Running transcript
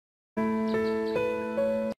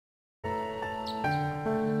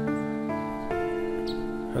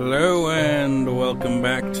Hello and welcome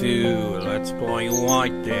back to Let's Play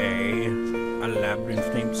White Day, a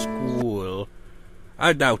labyrinth named School.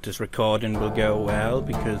 I doubt this recording will go well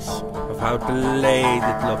because of how delayed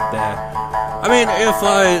it looked there. I mean, if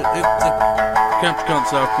the Capcom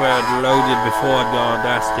software had loaded before I got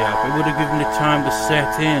Audacity up, it would have given it time to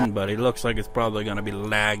set in, but it looks like it's probably going to be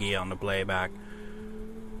laggy on the playback.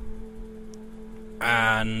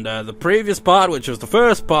 And the previous part, which was the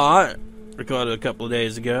first part, recorded a couple of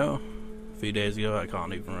days ago. A few days ago, I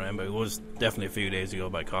can't even remember. It was definitely a few days ago,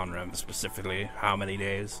 but I can't remember specifically how many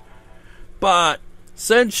days. But,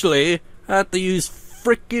 essentially, I had to use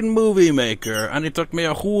frickin' Movie Maker, and it took me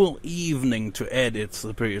a whole evening to edit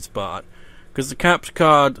the previous part. Because the capture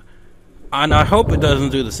card, and I hope it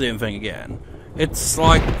doesn't do the same thing again, it's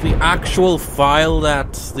like the actual file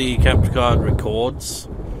that the capture card records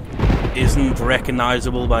isn't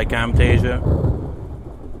recognizable by Camtasia.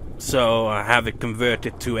 So I have it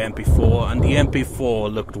converted to MP4, and the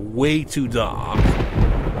MP4 looked way too dark.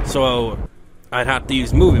 So I'd have to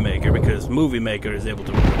use Movie Maker, because Movie Maker is able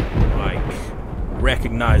to, like,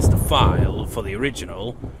 recognize the file for the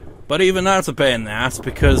original. But even that's a pain in the ass,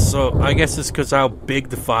 because, I guess it's because how big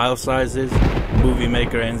the file size is. Movie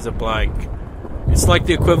Maker ends up, like, it's like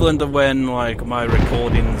the equivalent of when, like, my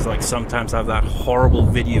recordings, like, sometimes have that horrible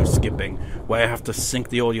video skipping, where I have to sync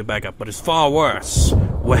the audio back up, but it's far worse,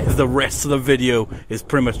 where the rest of the video is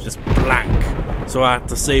pretty much just blank. So I have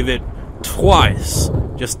to save it twice,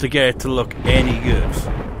 just to get it to look any good.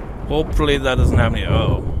 Hopefully that doesn't happen here.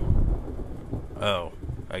 Oh,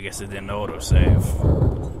 I guess it didn't autosave.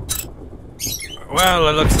 Well,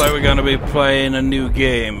 it looks like we're gonna be playing a new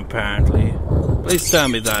game, apparently. Please tell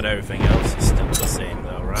me that everything else is still the same,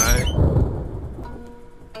 though, right?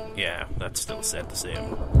 Yeah, that's still set the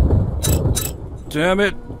same. Damn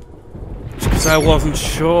it! It's because I wasn't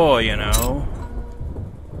sure, you know.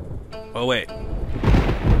 Oh, wait.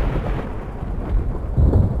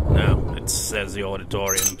 No, it says the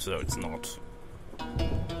auditorium, so it's not.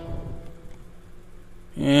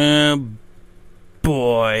 Yeah,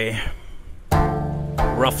 boy.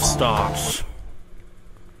 Rough start.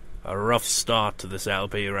 A rough start to this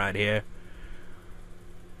LP right here.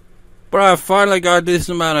 But I finally got a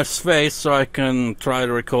decent amount of space, so I can try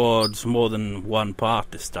to record more than one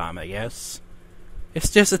part this time, I guess. It's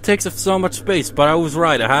just it takes up so much space, but I was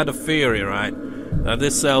right. I had a theory, right? That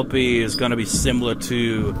this LP is gonna be similar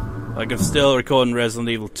to, like, I'm still recording Resident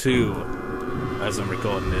Evil 2 as I'm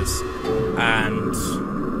recording this, and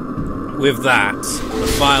with that,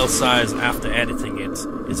 the file size after editing it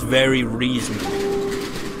is very reasonable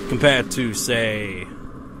compared to, say,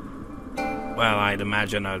 well, I'd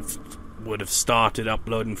imagine I would have started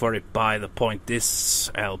uploading for it by the point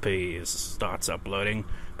this LP starts uploading.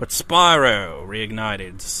 But Spyro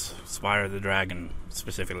Reignited, Spyro the Dragon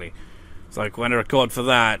specifically, it's like when I record for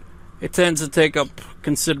that, it tends to take up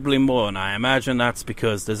considerably more, and I imagine that's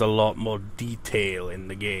because there's a lot more detail in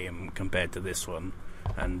the game compared to this one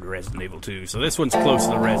and Resident Evil 2. So this one's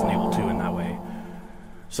closer to Resident Evil 2 in that way.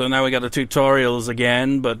 So now we got the tutorials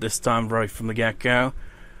again, but this time right from the get-go.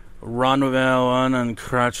 Run with L1 and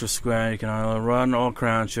crouch with square. You can either run or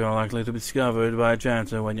crouch. You're likely to be discovered by a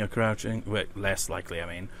janitor when you're crouching. Wait, less likely, I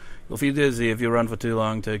mean. You'll feel dizzy if you run for too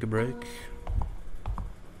long. Take a break.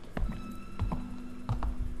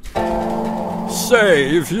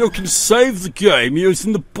 Say, if you can save the game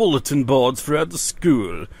using the bulletin boards throughout the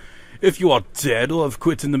school. If you are dead or have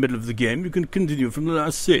quit in the middle of the game, you can continue from the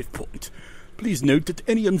last save point. Please note that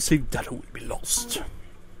any unsaved data will be lost.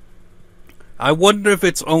 I wonder if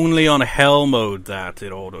it's only on hell mode that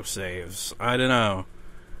it autosaves. I don't know.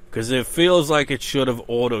 Because it feels like it should have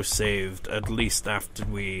autosaved at least after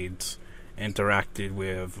we'd interacted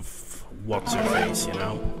with what's-her-face, you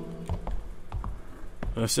know?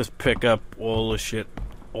 Let's just pick up all the shit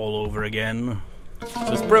all over again.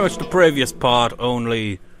 So it's pretty much the previous part,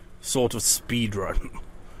 only sort of speedrun.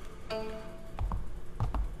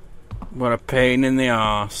 What a pain in the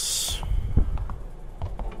arse.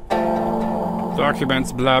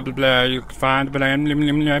 Documents, blah blah blah, you can find blah blah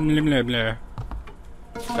blah blah blah blah.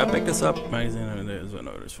 Can I pick this up? There's a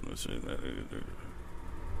notice from this.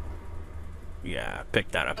 Yeah, I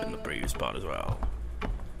picked that up in the previous part as well.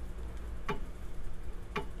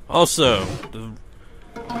 Also,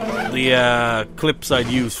 the clips I'd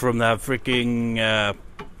used from that freaking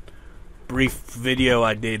brief video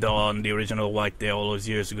I did on the original White Day all those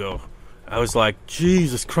years ago. I was like,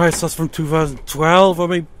 Jesus Christ, that's from 2012? I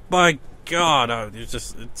mean, my God,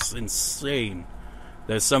 it's insane.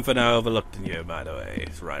 There's something I overlooked in here, by the way.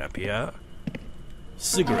 It's right up here.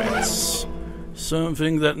 Cigarettes.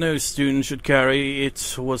 Something that no student should carry.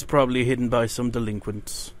 It was probably hidden by some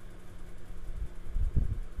delinquents.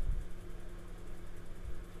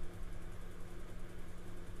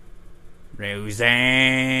 Roseanne.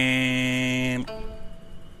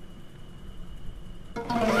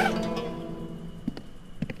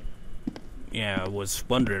 Yeah, I was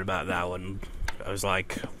wondering about that one. I was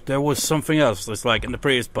like, there was something else. It's like in the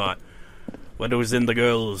previous part, when it was in the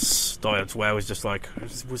girls' toilets, where I was just like,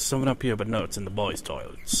 was something up here? But no, it's in the boys'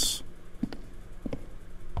 toilets.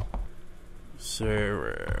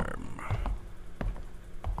 So,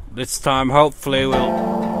 this time, hopefully,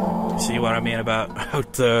 we'll see what I mean about how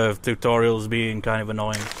the tutorials being kind of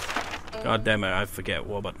annoying. God damn it, I forget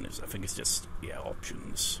what button it is. I think it's just, yeah,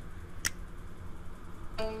 options.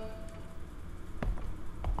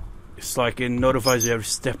 It's like it notifies you every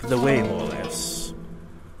step of the way, more or less.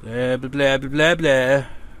 Blah blah blah blah blah blah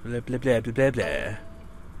blah blah blah blah blah blah blah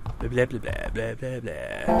blah blah blah blah blah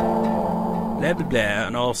blah blah.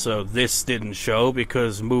 And also, this didn't show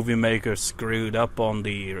because Movie Maker screwed up on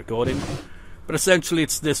the recording. But essentially,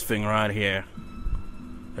 it's this thing right here.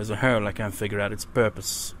 There's a hole I can't figure out its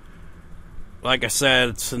purpose. Like I said,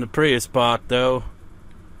 it's in the previous part, though.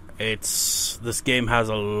 This game has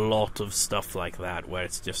a lot of stuff like that, where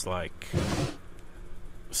it's just like...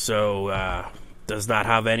 So, does that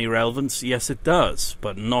have any relevance? Yes, it does,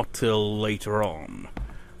 but not till later on.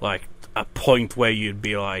 Like, a point where you'd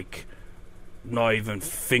be like, not even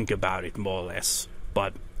think about it, more or less.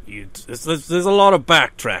 But there's a lot of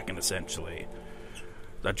backtracking, essentially,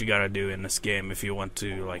 that you gotta do in this game if you want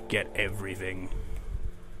to, like, get everything.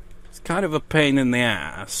 It's kind of a pain in the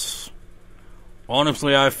ass.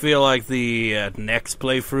 Honestly, I feel like the next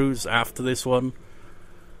playthroughs after this one,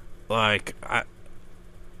 like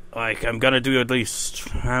I'm gonna do at least,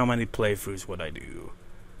 how many playthroughs would I do?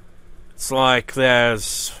 It's like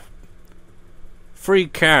there's 3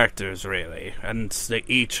 characters really, and they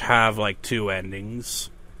each have like 2 endings,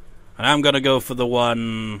 and I'm gonna go for the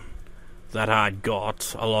one that I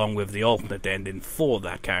got along with the alternate ending for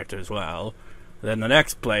that character as well. Then the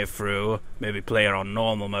next playthrough, maybe play it on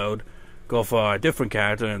normal mode, go for a different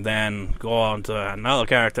character, and then go on to another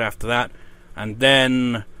character after that, and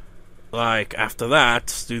then, like, after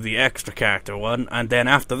that, do the extra character one, and then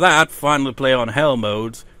after that, finally play on hell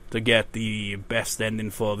mode to get the best ending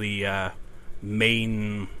for the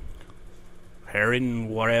main heroine,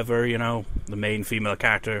 whatever, you know, the main female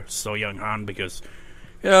character, ji-hyeon, because,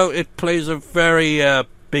 you know, it plays a very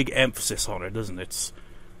big emphasis on her, doesn't it? It's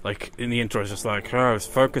like, in the intro, it's just like, oh, it's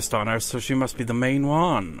focused on her, so she must be the main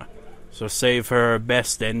one. So save her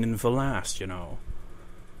best ending for last, you know.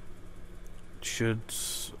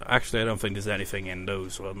 Actually, I don't think there's anything in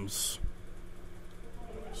those ones.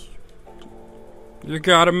 You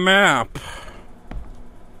got a map.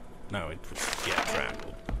 No, it was, yeah,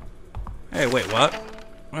 travel. Hey, wait, what?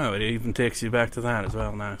 Oh, it even takes you back to that as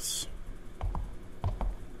well, nice.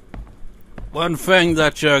 One thing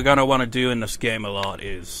that you're gonna want to do in this game a lot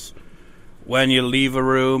is, when you leave a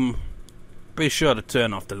room, be sure to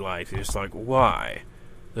turn off the light. It's like, why?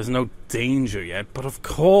 There's no danger yet, but of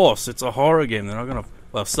course, it's a horror game. They're not gonna...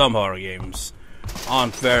 Well, some horror games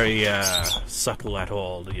aren't very subtle at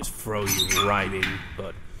all. They just throw you right in,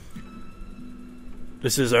 but...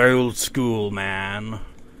 This is old school, man.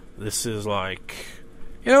 This is like...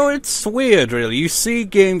 You know, it's weird, really. You see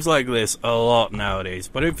games like this a lot nowadays,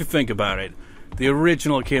 but if you think about it, the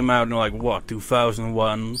original came out in, like, what,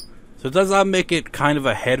 2001? So does that make it kind of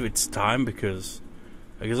ahead of its time? Because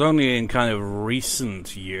like, it's only in kind of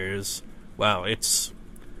recent years, well, it's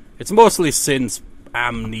mostly since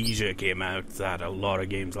Amnesia came out that a lot of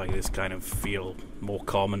games like this kind of feel more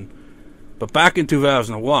common. But back in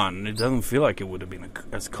 2001, it doesn't feel like it would have been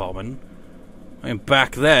as common. I mean,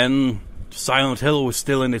 back then, Silent Hill was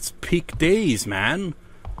still in its peak days, man.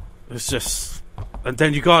 It's just... And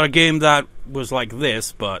then you got a game that was like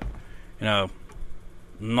this, but, you know,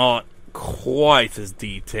 not quite as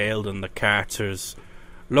detailed, and the characters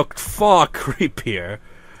looked far creepier.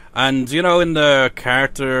 And, you know, in the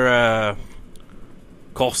character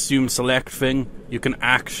costume select thing, you can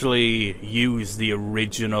actually use the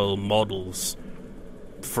original models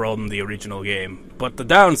from the original game. But the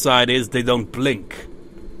downside is they don't blink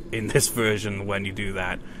in this version when you do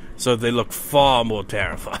that. So they look far more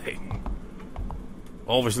terrifying.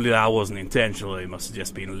 Obviously that wasn't intentional, it must have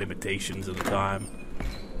just been limitations at the time.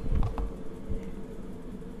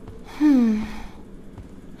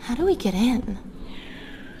 How do we get in?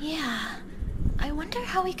 Yeah, I wonder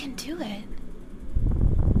how we can do it.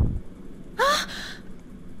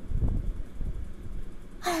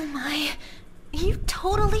 Oh my, you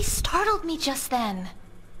totally startled me just then.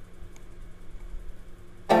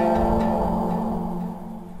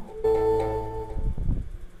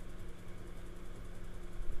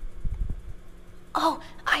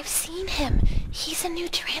 There's a new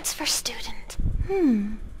transfer student.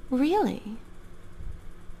 Really?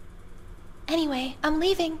 Anyway, I'm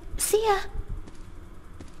leaving. See ya.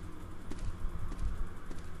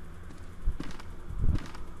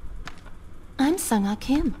 I'm Sung-ah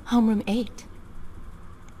Kim, homeroom 8.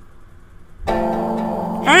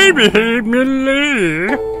 I behave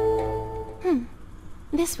Millie.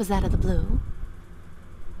 This was out of the blue.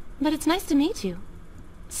 But it's nice to meet you.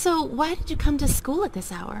 So, why did you come to school at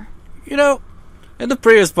this hour? You know, in the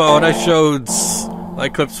previous part, I showed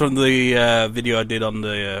like clips from the video I did on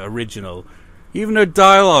the original. Even the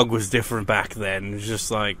dialogue was different back then. It was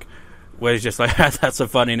just like, where it's just like, that's a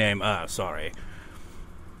funny name. Sorry.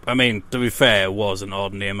 I mean, to be fair, it was an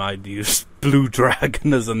odd name. I'd used Blue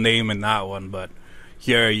Dragon as a name in that one, but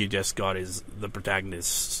here you just got the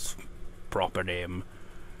protagonist's proper name.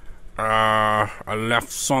 I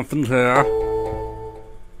left something here.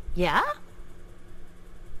 Yeah?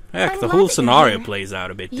 Heck, the I'm whole glad that you're scenario here. plays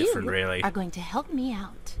out a bit different, really. Are going to help me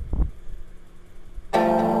out.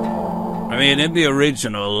 I mean, in the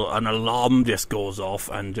original, an alarm just goes off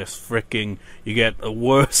and just freaking, you get the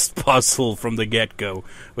worst puzzle from the get-go,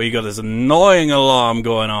 where you got this annoying alarm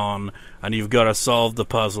going on, and you've got to solve the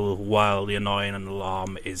puzzle while the annoying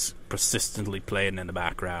alarm is persistently playing in the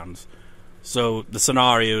background. So the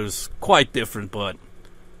scenario is quite different, but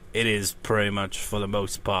it is pretty much, for the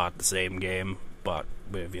most part, the same game, but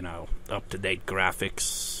with, you know, up-to-date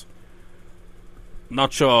graphics.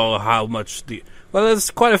 Not sure how much well,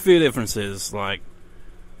 there's quite a few differences. Like,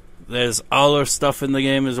 there's other stuff in the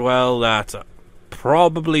game as well that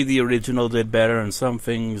probably the original did better, and some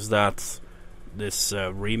things that this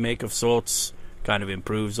remake of sorts kind of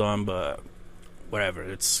improves on, but whatever,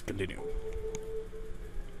 let's continue.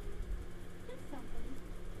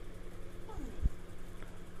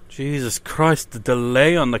 Jesus Christ, the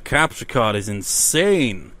delay on the capture card is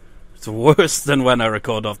insane. It's worse than when I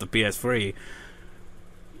record off the PS3.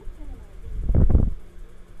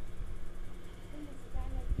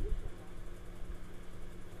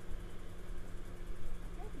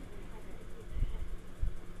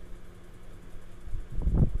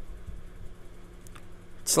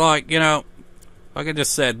 It's like, you know, like I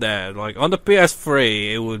just said there, like on the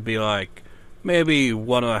PS3 it would be like maybe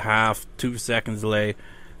 1.5, 2 seconds delay.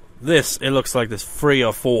 This, it looks like there's 3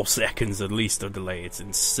 or 4 seconds at least of delay. It's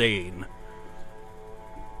insane.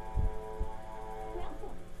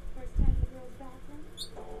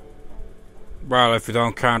 Well, if you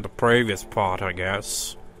don't count the previous part, I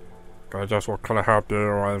guess. Cause that's what kind of helped you.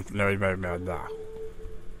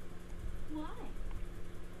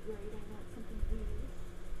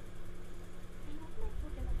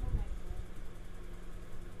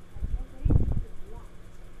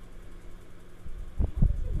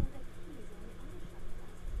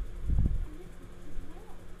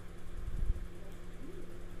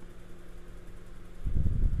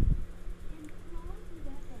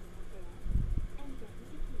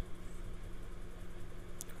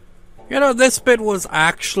 You know, this bit was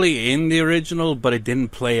actually in the original, but it didn't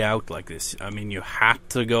play out like this. I mean, you had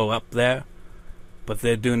to go up there, but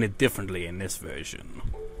they're doing it differently in this version.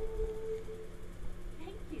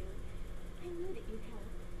 Thank you. I knew that you'd help.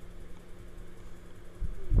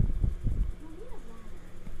 We'll need a ladder,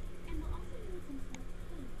 and we'll also need some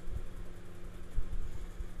sort of paint.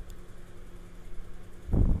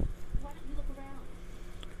 Why don't you look around?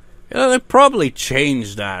 You know, they probably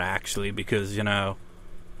changed that, actually, because, you know,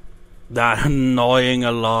 that annoying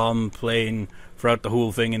alarm playing throughout the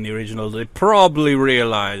whole thing in the original, they probably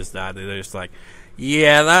realized that. They're just like,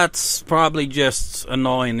 yeah, that's probably just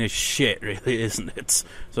annoying as shit, really, isn't it?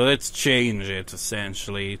 So let's change it,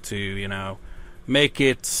 essentially, to, you know, make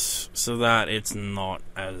it so that it's not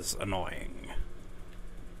as annoying.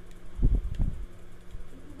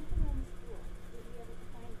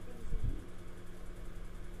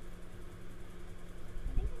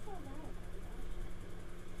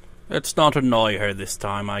 Let's not annoy her this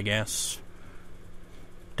time, I guess.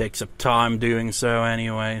 Takes up time doing so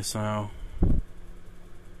anyway, so...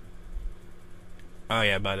 Oh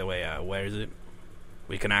yeah, by the way, where is it?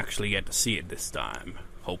 We can actually get to see it this time,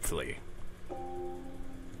 hopefully.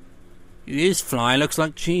 This fly looks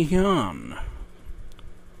like ji-hyeon.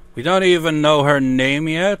 We don't even know her name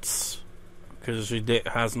yet, because she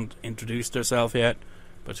hasn't introduced herself yet,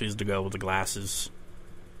 but she's the girl with the glasses.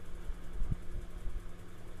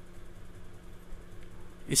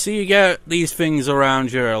 You see, you get these things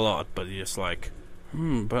around here a lot, but you're just like,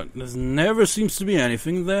 but there never seems to be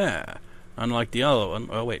anything there. Unlike the other one.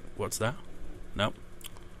 Oh, wait, what's that? Nope.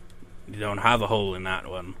 You don't have a hole in that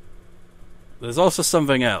one. There's also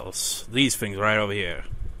something else. These things right over here.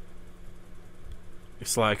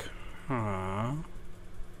 It's like,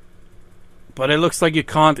 but it looks like you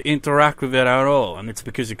can't interact with it at all, and it's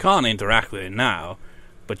because you can't interact with it now,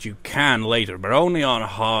 but you can later, but only on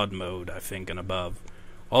hard mode, I think, and above.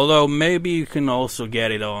 Although maybe you can also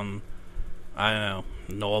get it on, I don't know,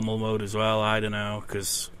 normal mode as well, I don't know,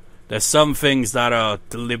 because there's some things that are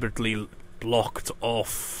deliberately blocked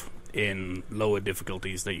off in lower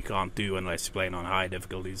difficulties that you can't do unless you're playing on high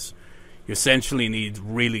difficulties. You essentially need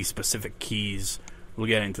really specific keys. We'll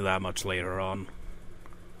get into that much later on.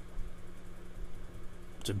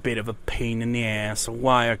 It's a bit of a pain in the ass. A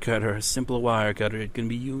wire cutter, a simple wire cutter. It can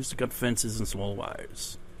be used to cut fences and small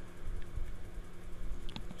wires.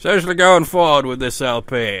 Essentially going forward with this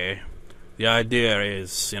LP, the idea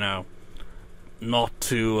is, you know, not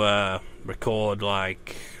to record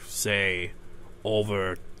like, say,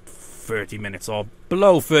 over 30 minutes or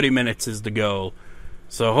below 30 minutes is the goal.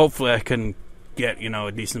 So hopefully I can get, you know,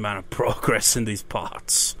 a decent amount of progress in these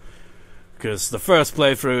parts. Because the first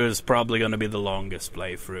playthrough is probably going to be the longest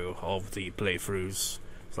playthrough of the playthroughs.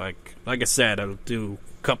 It's like I said, I'll do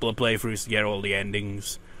a couple of playthroughs to get all the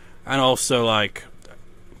endings. And also, like,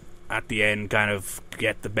 at the end, kind of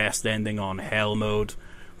get the best ending on Hell mode.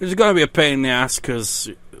 Which is going to be a pain in the ass, because,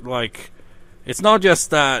 like, it's not just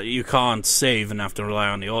that you can't save and have to rely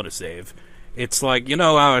on the autosave. It's like, you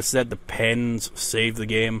know how I said the pens save the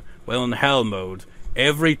game? Well, in Hell mode,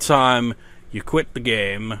 every time you quit the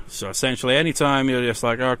game, so essentially anytime you're just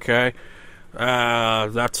like, okay,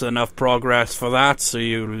 that's enough progress for that, so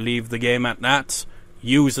you leave the game at that,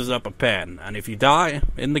 uses up a pen. And if you die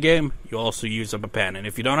in the game, you also use up a pen. And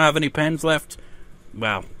if you don't have any pens left,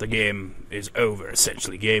 well, the game is over,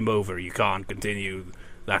 essentially. Game over. You can't continue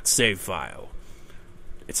that save file.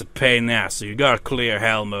 It's a pain in the ass, so you gotta clear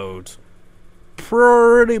Hell mode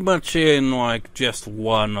pretty much in, like, just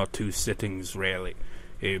 1 or 2 sittings, really.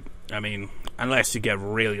 I mean, unless you get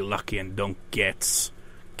really lucky and don't get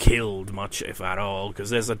killed much, if at all, because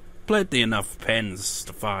there's plenty enough pens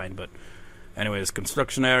to find. But anyways,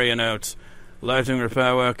 construction area note: lighting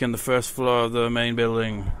repair work in the first floor of the main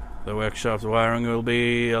building. The workshop's wiring will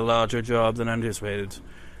be a larger job than anticipated.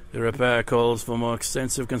 The repair calls for more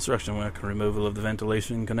extensive construction work. Removal of the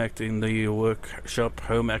ventilation connecting the workshop,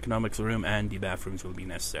 home economics room, and the bathrooms will be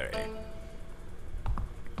necessary.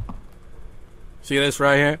 See this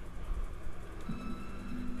right here?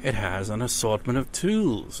 It has an assortment of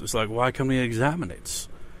tools. It's like, why can't we examine it?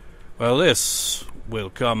 Well, this will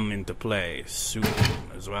come into play soon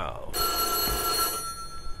as well.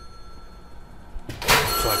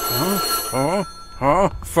 It's like,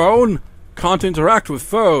 phone? Can't interact with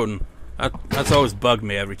phone. That's always bugged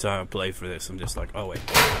me every time I play for this. I'm just like, oh wait,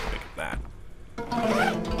 look at that.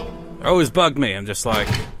 It always bugged me. I'm just like,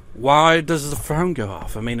 why does the phone go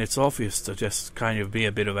off? I mean, it's obvious to just kind of be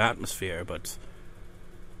a bit of atmosphere, but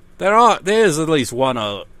there's at least one,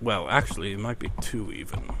 well, actually, it might be 2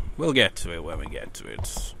 even. We'll get to it when we get to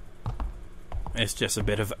it. It's just a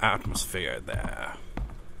bit of atmosphere there.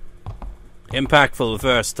 Impactful the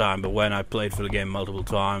first time, but when I played for the game multiple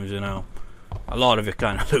times, you know, a lot of it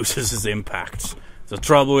kind of loses its impact. The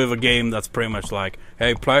trouble with a game that's pretty much like,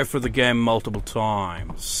 hey, play for the game multiple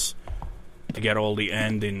times to get all the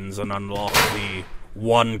endings and unlock the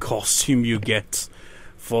one costume you get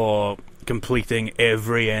for completing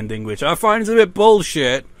every ending, which I find is a bit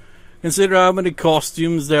bullshit. Consider how many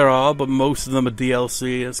costumes there are, but most of them are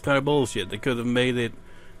DLC. It's kind of bullshit. They could have made it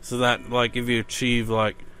so that, like, if you achieve,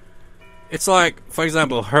 like, it's like, for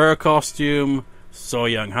example, her costume,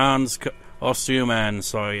 ji-hyeon's costume, and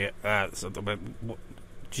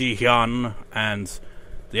ji-hyeon, and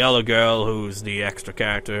the other girl who's the extra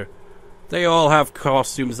character. They all have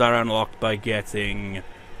costumes that are unlocked by getting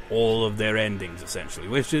all of their endings, essentially,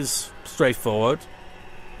 which is straightforward.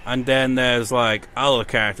 And then there's, like, other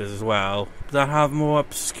characters as well that have more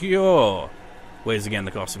obscure ways to get in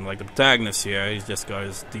the costume. Like the protagonist here, he's just got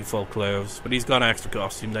his default clothes, but he's got an extra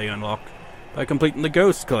costume that you unlock by completing the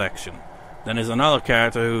Ghost Collection. Then there's another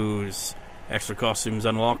character whose extra costumes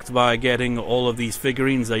unlocked by getting all of these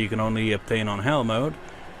figurines that you can only obtain on Hell mode.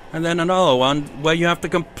 And then another one where you have to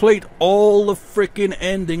complete all the freaking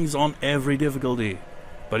endings on every difficulty.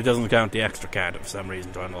 But it doesn't count the extra character for some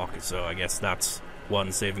reason to unlock it, so I guess that's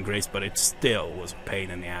one saving grace, but it still was a pain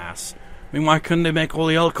in the ass. I mean, why couldn't they make all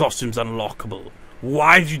the other costumes unlockable?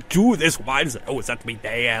 Why did you do this? Why does it always have to be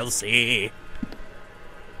DLC?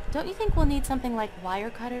 Don't you think we'll need something like wire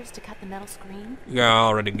cutters to cut the metal screen? Yeah, I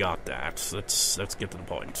already got that. Let's get to the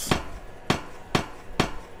point.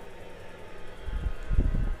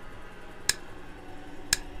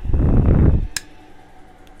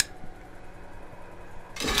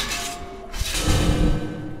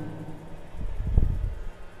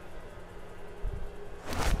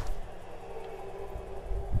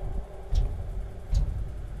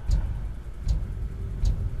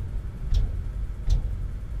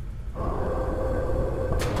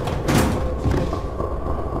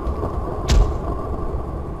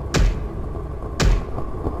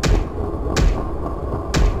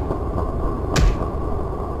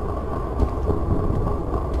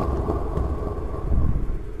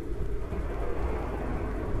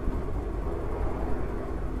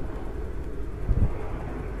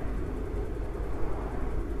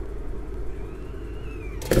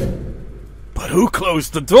 who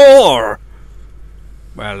closed the door?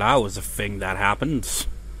 Well, that was a thing that happened.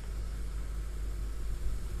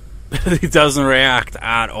 He doesn't react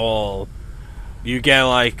at all. You get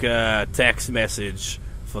like a text message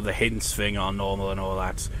for the hints thing on normal and all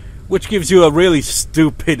that, which gives you a really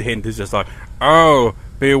stupid hint. It's just like, oh,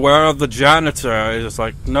 beware of the janitor. It's just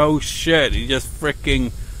like, no shit, he just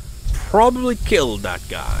freaking probably killed that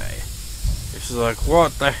guy. It's just like,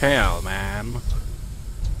 what the hell, man?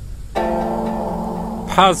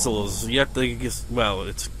 Puzzles, yet they just, well,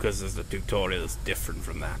 it's because the tutorial is different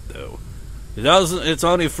from that, though. It's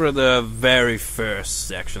only for the very first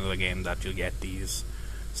section of the game that you'll get these.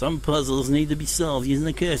 Some puzzles need to be solved using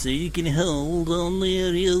a cursor. You can hold on the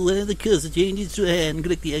area where the cursor changes to a hand and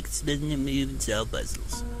click the X button and move and solve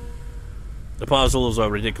puzzles. The puzzles are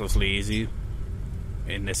ridiculously easy,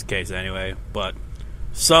 in this case anyway, but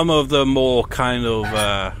some of the more kind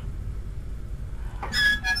of,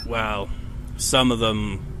 well, some of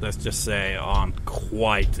them, let's just say, aren't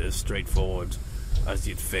quite as straightforward as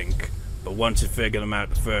you'd think. But once you figure them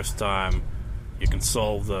out the first time, you can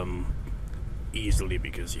solve them easily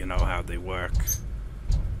because you know how they work.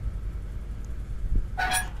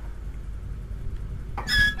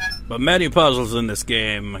 But many puzzles in this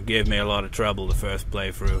game gave me a lot of trouble the first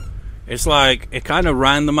playthrough. It's like, it kind of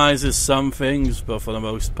randomizes some things, but for the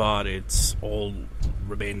most part it's all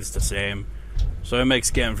remains the same. So it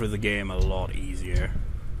makes getting through the game a lot easier.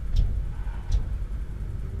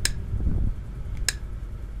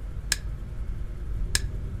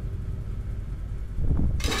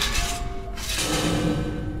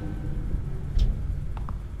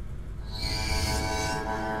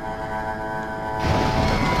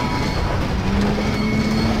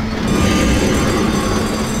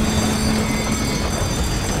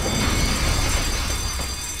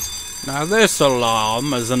 Now this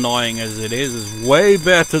alarm, as annoying as it is way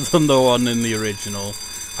better than the one in the original.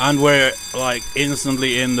 And we're like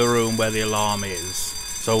instantly in the room where the alarm is,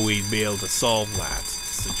 so we'd be able to solve that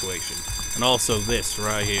situation. And also this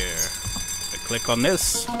right here. I click on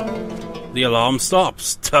this, the alarm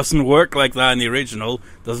stops. Doesn't work like that in the original.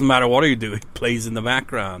 Doesn't matter what you do, it plays in the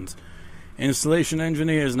background. Installation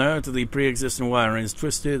engineers know that the pre-existing wiring is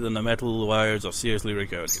twisted and the metal wires are seriously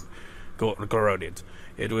corroded.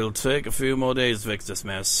 It will take a few more days to fix this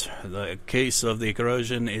mess. The case of the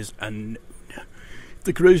corrosion is unknown. If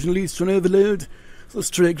the corrosion leads to an overload,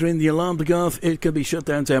 thus triggering the alarm to go off, it can be shut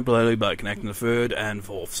down temporarily by connecting the third and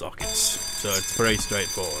fourth sockets. So it's pretty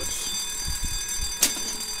straightforward.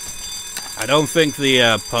 I don't think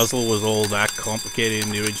the puzzle was all that complicated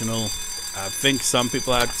in the original. I think some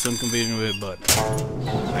people had some confusion with it, but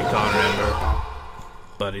I can't remember.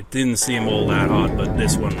 But it didn't seem all that hard, but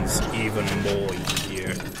this one's even more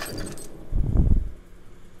easier.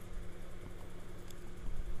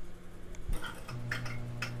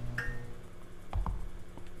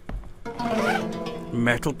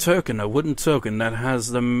 Metal token, a wooden token that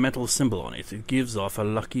has the metal symbol on it. It gives off a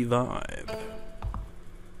lucky vibe.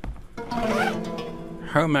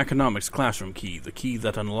 Home economics classroom key, the key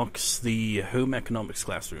that unlocks the home economics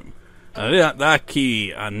classroom. That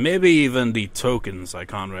key, and maybe even the tokens, I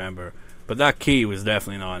can't remember, but that key was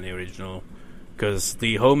definitely not in the original, because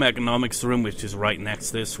the home economics room, which is right next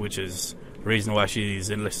to this, which is the reason why she's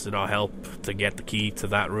enlisted our help to get the key to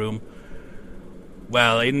that room,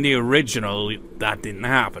 well, in the original, that didn't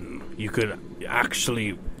happen. You could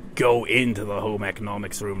actually go into the home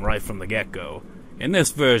economics room right from the get-go. In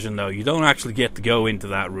this version, though, you don't actually get to go into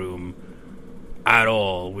that room at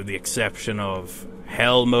all, with the exception of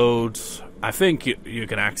Hell mode. I think you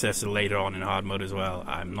can access it later on in hard mode as well.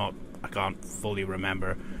 I can't fully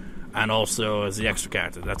remember. And also as the extra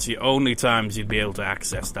character. That's the only times you'd be able to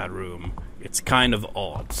access that room. It's kind of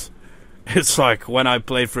odd. It's like when I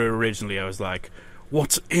played through it originally, I was like,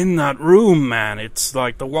 what's in that room, man? It's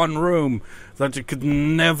like the one room that you could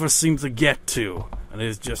never seem to get to. And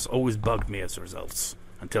it's just always bugged me as a result.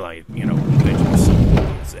 Until I, eventually saw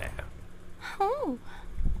what was there. Oh.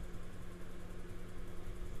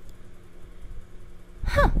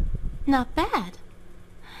 Huh. Not bad.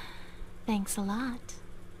 Thanks a lot.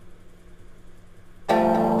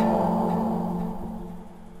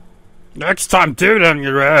 Next time, do it on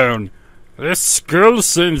your own. This school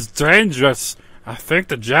seems dangerous. I think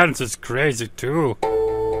the janitor's crazy too.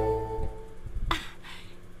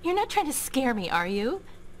 You're not trying to scare me, are you?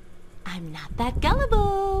 I'm not that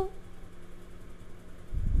gullible.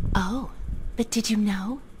 Oh, but did you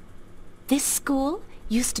know? This school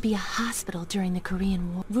used to be a hospital during the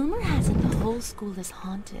Korean War. Rumor has it the whole school is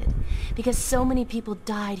haunted because so many people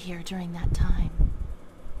died here during that time.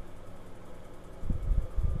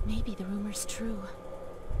 Maybe the rumor's true.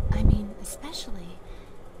 I mean, especially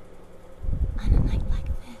on a night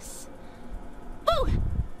like this. Oh!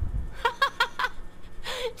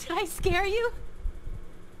 Did I scare you?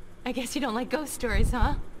 I guess you don't like ghost stories,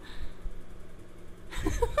 huh?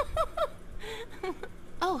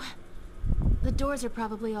 Oh, the doors are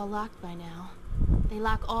probably all locked by now. They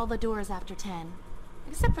lock all the doors after 10.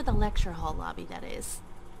 Except for the lecture hall lobby, that is.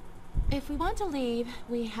 If we want to leave,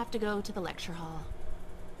 we have to go to the lecture hall.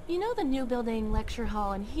 You know the new building, lecture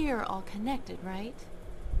hall, and here are all connected, right?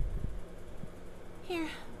 Here.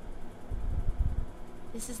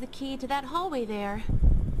 This is the key to that hallway there.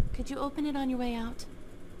 Could you open it on your way out?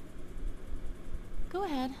 Go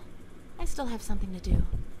ahead. I still have something to do.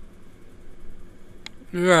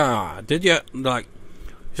 Yeah, did you, like,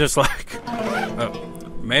 just like,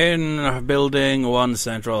 main building, one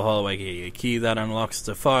central hallway key. A key that unlocks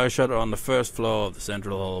the fire shutter on the first floor of the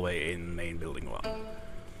central hallway in main building 1.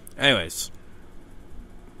 Anyways,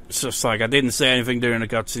 it's just like, I didn't say anything during the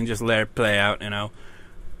cutscene, just let it play out, you know.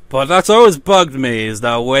 But that's always bugged me, is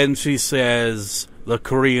that when she says the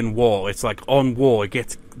Korean War, it's like on war, it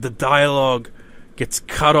gets, the dialogue gets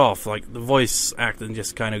cut off, like the voice acting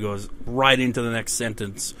just kind of goes right into the next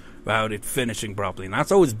sentence without it finishing properly, and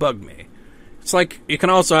that's always bugged me. It's like, you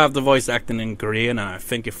can also have the voice acting in Korean, and I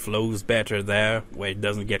think it flows better there, where it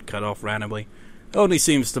doesn't get cut off randomly. It only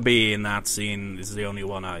seems to be in that scene, is the only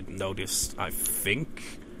one I noticed, I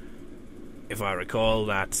think, if I recall,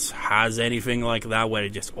 that has anything like that, where it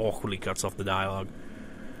just awkwardly cuts off the dialogue.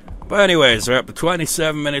 But anyways, we're up to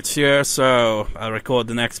 27 minutes here, so I'll record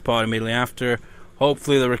the next part immediately after.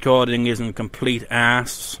 Hopefully the recording isn't complete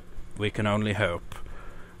ass. We can only hope.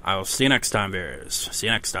 I will see you next time, viewers. See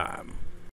you next time.